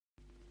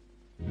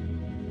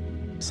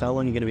So how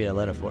long are you gonna be in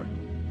Atlanta for?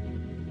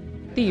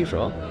 The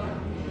usual.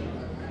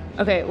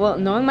 Okay, well,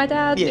 knowing my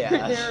dad,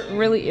 Yeah. there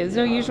really is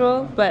no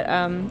usual, but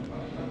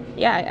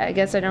yeah, I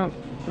guess I don't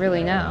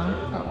really know.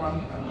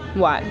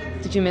 What?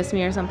 Did you miss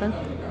me or something?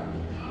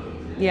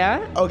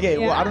 Yeah? Okay,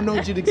 well, I Yeah. don't know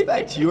what you'd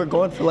expect. You were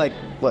gone for like,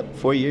 what,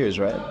 4 years,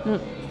 right?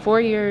 4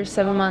 years,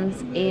 7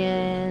 months,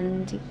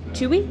 and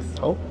 2 weeks?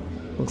 Oh,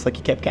 looks like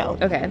you kept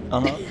count. Okay.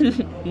 Uh-huh.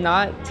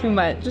 Not too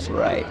much.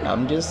 Right,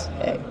 I'm just,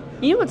 hey.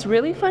 You know what's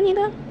really funny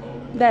though?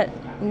 That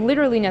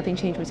literally nothing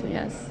changed between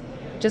us.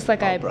 Just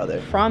like I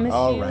brother. promised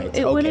All you. right,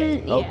 It okay,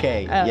 wouldn't. Yeah.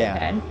 okay, Oh, yeah,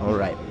 okay. all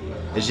right.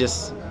 It's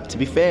just, to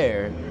be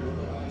fair,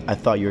 I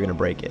thought you were gonna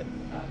break it.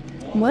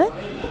 What?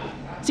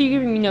 So you're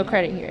giving me no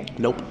credit here?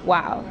 Nope.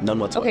 Wow. None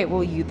whatsoever. Okay,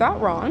 well you thought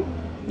wrong.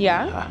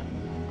 Yeah. Ah.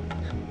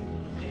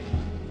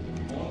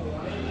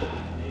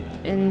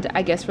 And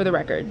I guess for the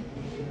record,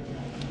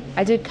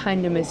 I did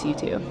kind of miss you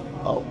too.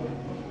 Oh,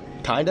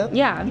 kinda?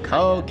 Yeah, I'm kinda.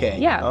 Okay.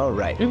 Yeah. All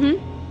right.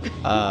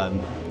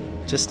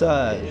 Just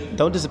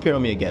don't disappear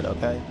on me again,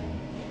 okay?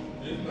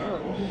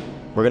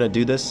 We're gonna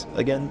do this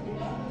again.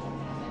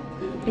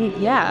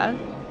 Yeah.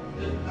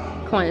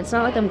 Come on, it's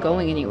not like I'm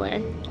going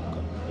anywhere.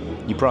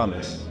 You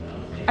promise?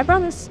 I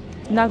promise,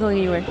 not going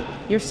anywhere.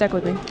 You're stuck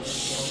with me.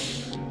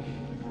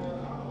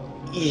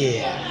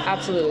 Yeah.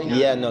 Absolutely not.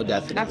 Yeah. No,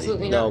 definitely.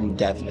 Absolutely No, not.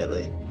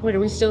 definitely. Wait, are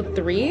we still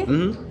 3?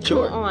 Mm-hmm.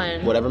 Sure. Come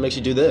on. Whatever makes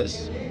you do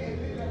this.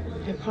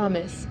 I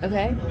promise,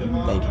 okay?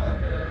 Thank you.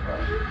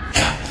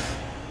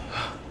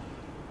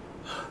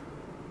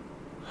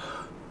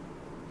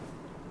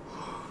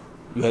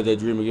 You had that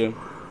dream again?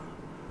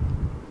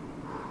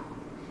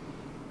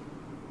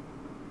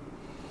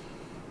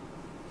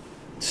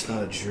 It's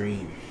not a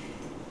dream.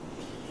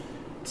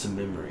 It's a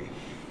memory.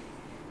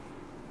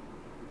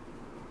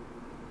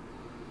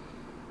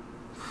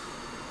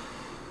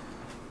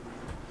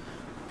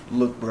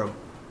 Look, bro.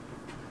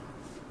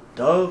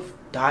 Dove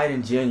died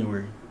in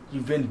January.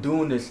 You've been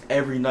doing this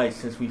every night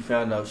since we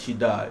found out she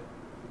died.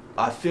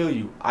 I feel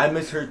you. I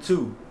miss her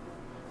too.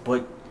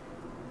 But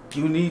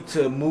you need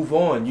to move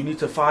on. You need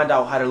to find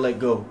out how to let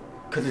go.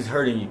 Because it's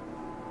hurting you.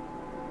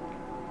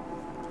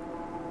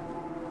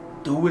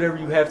 Do whatever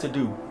you have to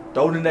do.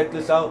 Throw the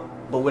necklace out.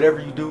 But whatever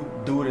you do,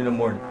 do it in the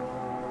morning.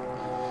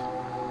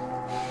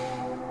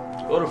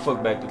 Go the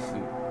fuck back to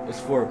sleep. It's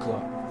 4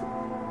 o'clock.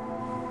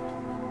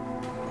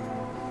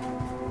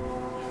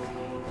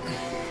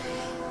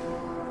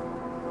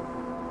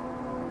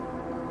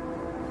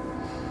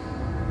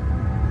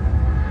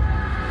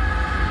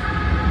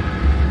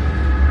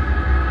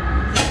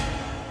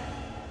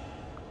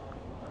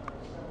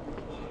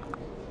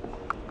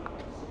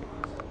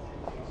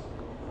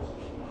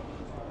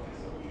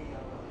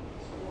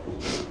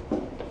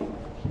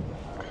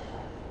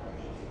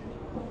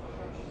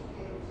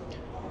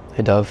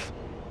 Hey, Dove.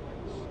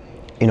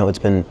 You know, it's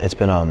been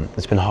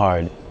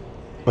hard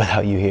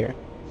without you here.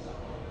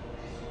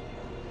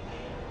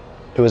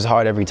 It was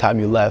hard every time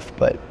you left,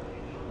 but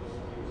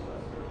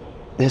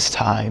this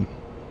time,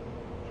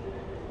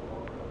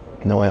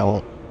 knowing I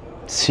won't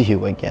see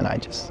you again, I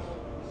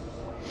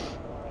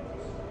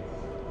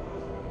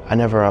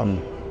never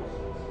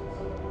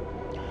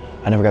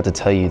got to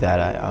tell you that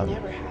I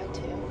Never had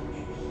to.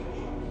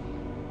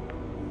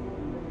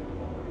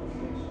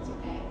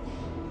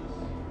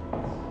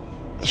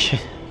 It's okay.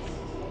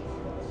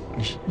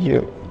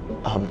 you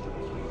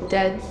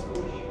Dead?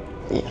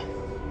 yeah.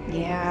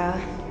 Yeah.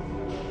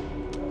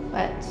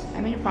 But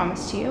I made a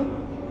promise to you.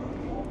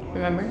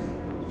 Remember?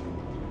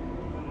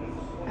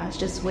 I was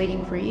just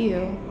waiting for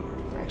you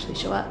to actually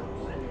show up.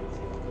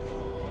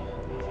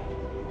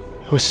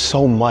 It was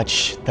so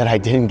much that I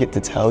didn't get to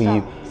tell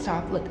you.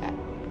 Stop. Look, I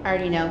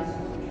already know.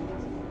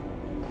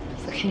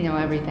 It's like I know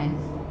everything.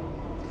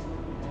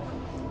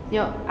 You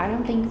know, I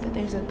don't think that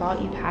there's a thought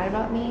you've had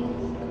about me,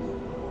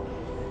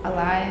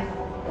 alive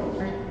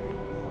or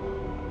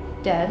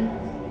dead,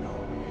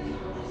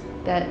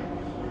 that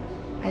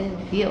I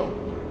didn't feel.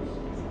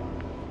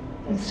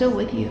 I'm still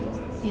with you,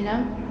 you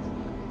know?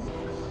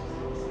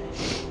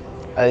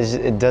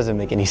 It doesn't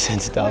make any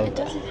sense, But Dove. it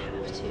doesn't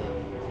have to.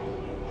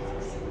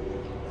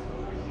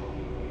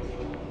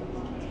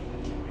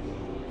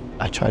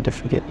 I tried to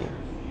forget you.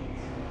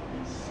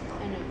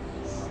 I know.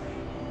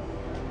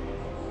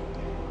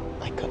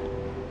 I couldn't.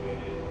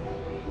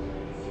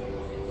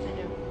 I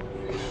know.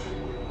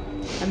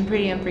 I'm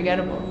pretty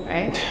unforgettable,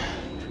 right?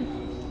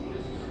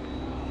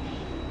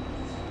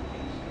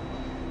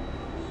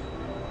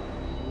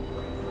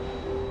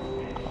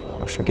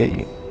 I'll forget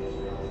you.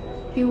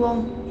 You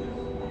won't.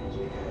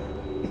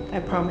 I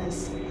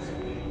promise.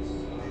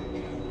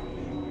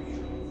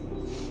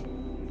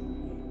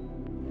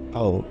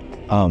 Oh,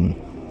 I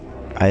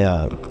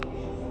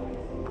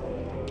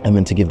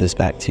meant to give this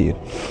back to you.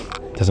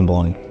 It doesn't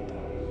belong.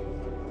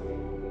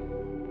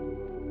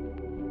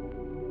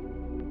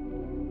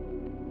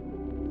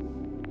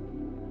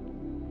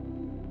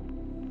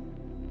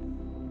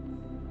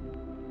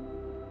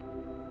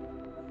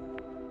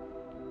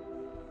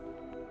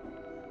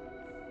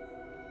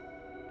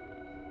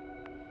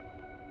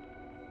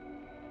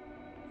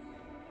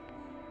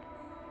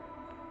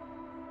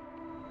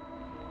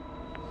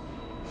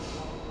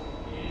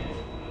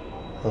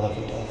 I love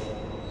you,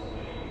 Dove.